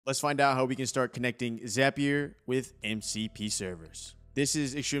Let's find out how we can start connecting Zapier with MCP servers. This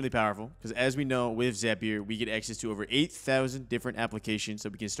is extremely powerful because, as we know, with Zapier, we get access to over 8,000 different applications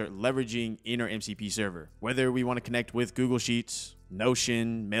that we can start leveraging in our MCP server. Whether we want to connect with Google Sheets,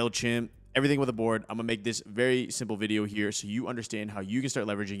 Notion, MailChimp, everything with a board, I'm going to make this very simple video here so you understand how you can start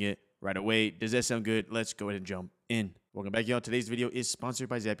leveraging it right away. Does that sound good? Let's go ahead and jump in. Welcome back, y'all. Today's video is sponsored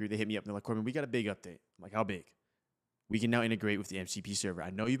by Zapier. They hit me up and they're like, Corbin, we got a big update. I'm like, how big? We can now integrate with the MCP server. I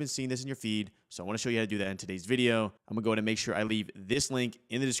know you've been seeing this in your feed, so I want to show you how to do that in today's video. I'm going to go ahead and make sure I leave this link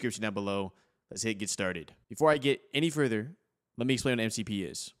in the description down below. Let's hit get started. Before I get any further, let me explain what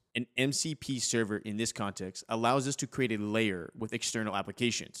MCP is. An MCP server in this context allows us to create a layer with external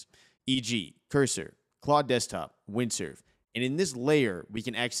applications, e.g. Cursor, Claude Desktop, Windsurf. And in this layer, we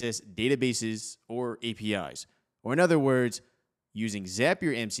can access databases or APIs. Or in other words, using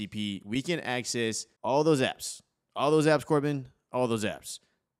Zapier MCP, we can access all those apps. All those apps, Corbin, all those apps.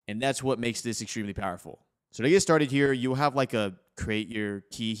 And that's what makes this extremely powerful. So to get started here, you'll have like a create your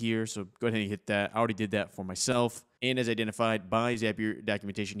key here. So go ahead and hit that. I already did that for myself. And as identified by Zapier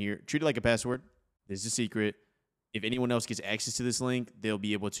documentation here, treat it like a password. This is a secret. If anyone else gets access to this link, they'll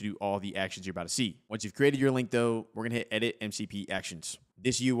be able to do all the actions you're about to see. Once you've created your link though, we're gonna hit edit MCP actions.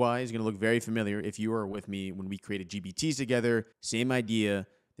 This UI is gonna look very familiar if you were with me when we created GBTs together. Same idea.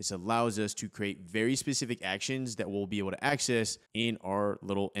 This allows us to create very specific actions that we'll be able to access in our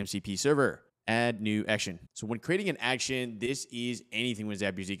little MCP server. Add new action. So when creating an action, this is anything with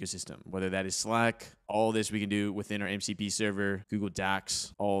Zapier's ecosystem, whether that is Slack, all this we can do within our MCP server, Google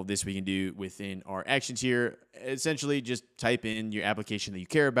Docs, all this we can do within our actions here. Essentially, just type in your application that you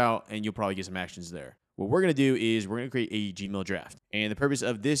care about, and you'll probably get some actions there. What we're going to do is we're going to create a Gmail draft. And the purpose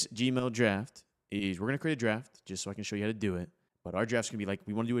of this Gmail draft is we're going to create a draft just so I can show you how to do it. But our draft's going to be like,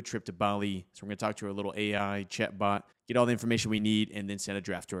 we want to do a trip to Bali. So we're going to talk to our little AI chat bot, get all the information we need, and then send a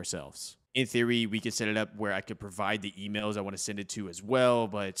draft to ourselves. In theory, we could set it up where I could provide the emails I want to send it to as well,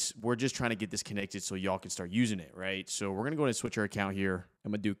 but we're just trying to get this connected so y'all can start using it, right? So we're going to go ahead and switch our account here.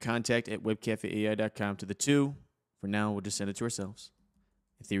 I'm going to do contact@webcafeai.com to the 2. For now, we'll just send it to ourselves.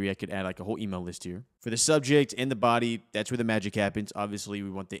 In theory, I could add like a whole email list here. For the subject and the body, that's where the magic happens. Obviously, we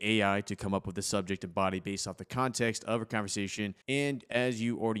want the AI to come up with the subject and body based off the context of a conversation. And as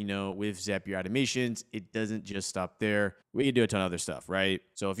you already know, with Zapier automations, it doesn't just stop there. We can do a ton of other stuff, right?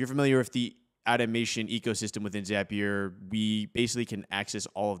 So if you're familiar with the automation ecosystem within Zapier, we basically can access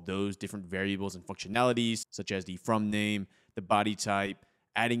all of those different variables and functionalities, such as the from name, the body type,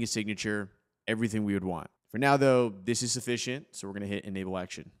 adding a signature, everything we would want. For now, though, this is sufficient, so we're going to hit Enable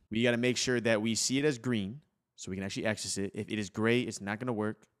Action. We got to make sure that we see it as green so we can actually access it. If it is gray, it's not going to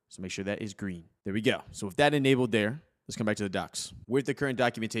work, so make sure that is green. There we go. So with that enabled there, let's come back to the docs. With the current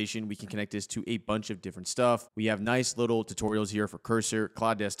documentation, we can connect this to a bunch of different stuff. We have nice little tutorials here for Cursor,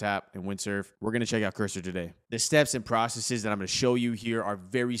 Claude Desktop, and Windsurf. We're going to check out Cursor today. The steps and processes that I'm going to show you here are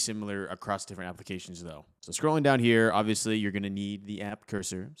very similar across different applications, though. So scrolling down here, obviously, you're going to need the app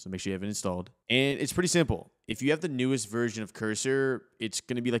Cursor, so make sure you have it installed. And it's pretty simple. If you have the newest version of Cursor, it's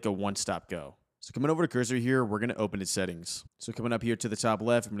going to be like a one-stop go. So coming over to Cursor here, we're going to open its settings. So coming up here to the top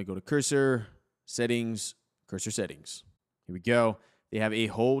left, I'm going to go to Cursor, Settings, Cursor Settings. Here we go. They have a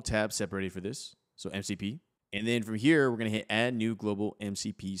whole tab separated for this, so MCP. And then from here, we're going to hit Add New Global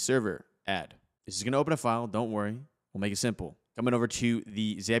MCP Server. Add. This is going to open a file. Don't worry. We'll make it simple. Coming over to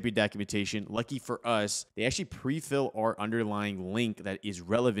the Zapier documentation, lucky for us, they actually pre-fill our underlying link that is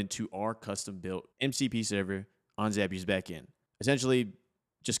relevant to our custom-built MCP server on Zapier's backend. Essentially,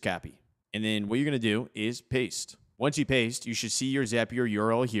 just copy. And then what you're going to do is paste. Once you paste, you should see your Zapier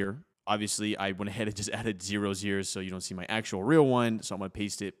URL here. Obviously, I went ahead and just added zeros here so you don't see my actual real one. So I'm going to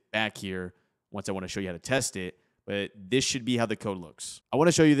paste it back here once I want to show you how to test it. But this should be how the code looks. I want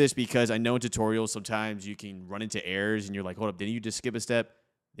to show you this because I know in tutorials, sometimes you can run into errors and you're like, hold up, didn't you just skip a step?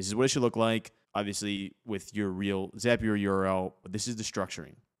 This is what it should look like, obviously, with your real Zapier URL. But this is the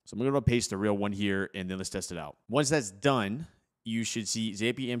structuring. So I'm going to paste the real one here, and then let's test it out. Once that's done, you should see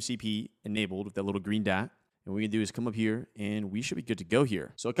Zapier MCP enabled with that little green dot. And what we can do is come up here, and we should be good to go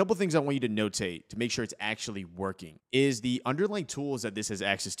here. So a couple things I want you to notate to make sure it's actually working is the underlying tools that this has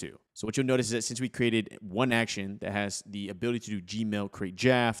access to. So what you'll notice is that since we created one action that has the ability to do Gmail create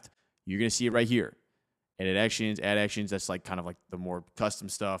draft, you're going to see it right here. Edit actions, add actions, that's like kind of like the more custom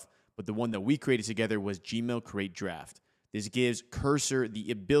stuff. But the one that we created together was Gmail create draft. This gives Cursor the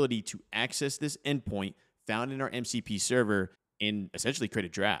ability to access this endpoint found in our MCP server and essentially create a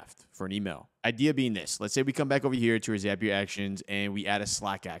draft for an email. Idea being this. Let's say we come back over here to our Zapier actions and we add a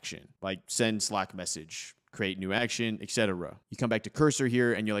Slack action, like send Slack message, create new action, etc. You come back to Cursor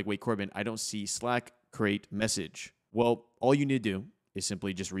here and you're like, wait, Corbin, I don't see Slack create message. Well, all you need to do is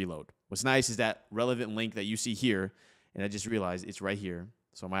simply just reload. What's nice is that relevant link that you see here, and I just realized it's right here.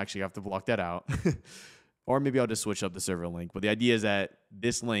 So I might actually have to block that out. Or maybe I'll just switch up the server link. But the idea is that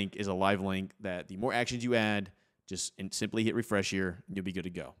this link is a live link that the more actions you add, just simply hit refresh here, and you'll be good to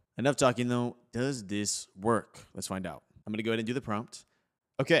go. Enough talking though. Does this work? Let's find out. I'm going to go ahead and do the prompt.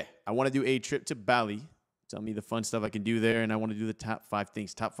 Okay, I want to do a trip to Bali. Tell me the fun stuff I can do there, and I want to do the top 5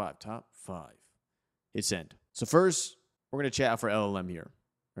 things. Top five. Hit send. So first, we're going to chat out for LLM here.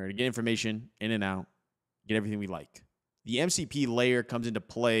 We're going to get information in and out, get everything we like. The MCP layer comes into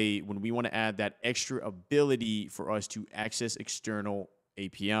play when we want to add that extra ability for us to access external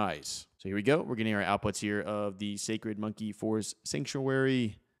APIs. So here we go. We're getting our outputs here of the Sacred Monkey Forest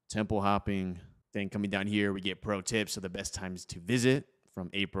Sanctuary, temple hopping. Then coming down here, we get pro tips of the best times to visit from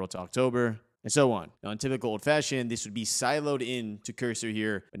April to October, and so on. Now, in typical old-fashioned, this would be siloed into Cursor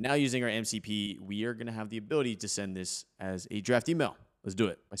here, but now using our MCP, we are going to have the ability to send this as a draft email. Let's do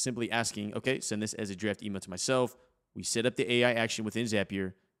it by simply asking, okay, send this as a draft email to myself. We set up the AI action within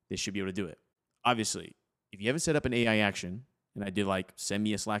Zapier. This should be able to do it. Obviously, if you haven't set up an AI action, and I did like send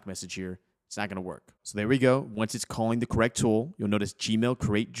me a Slack message here, it's not going to work. So there we go. Once it's calling the correct tool, you'll notice Gmail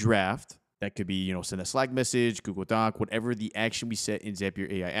create draft. That could be, send a Slack message, Google Doc, whatever the action we set in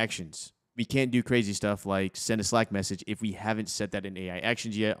Zapier AI actions. We can't do crazy stuff like send a Slack message if we haven't set that in AI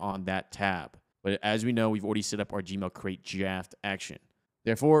actions yet on that tab. But as we know, we've already set up our Gmail create draft action.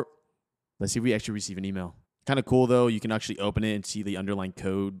 Therefore, let's see if we actually receive an email. Kind of cool though, you can actually open it and see the underlying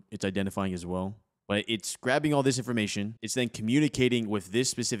code it's identifying as well. But it's grabbing all this information. It's then communicating with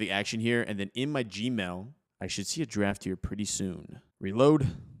this specific action here. And then in my Gmail, I should see a draft here pretty soon. Reload.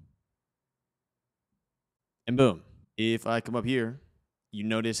 And boom. If I come up here, you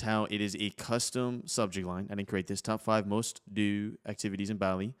notice how it is a custom subject line. I didn't create this. Top 5 most do activities in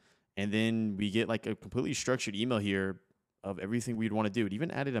Bali. And then we get like a completely structured email here of everything we'd want to do. It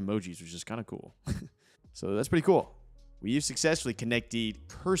even added emojis, which is kind of cool. So that's pretty cool. We've successfully connected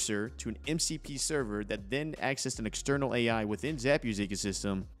Cursor to an MCP server that then accessed an external AI within Zapier's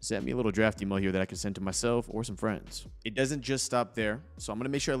ecosystem. Sent me a little draft email here that I can send to myself or some friends. It doesn't just stop there. So I'm going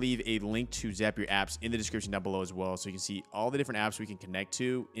to make sure I leave a link to Zapier apps in the description down below as well, so you can see all the different apps we can connect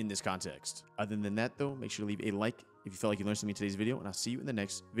to in this context. Other than that though, make sure to leave a like if you felt like you learned something in today's video, and I'll see you in the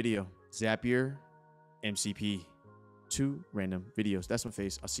next video. Zapier MCP. 2 random videos. That's my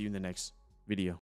face. I'll see you in the next video.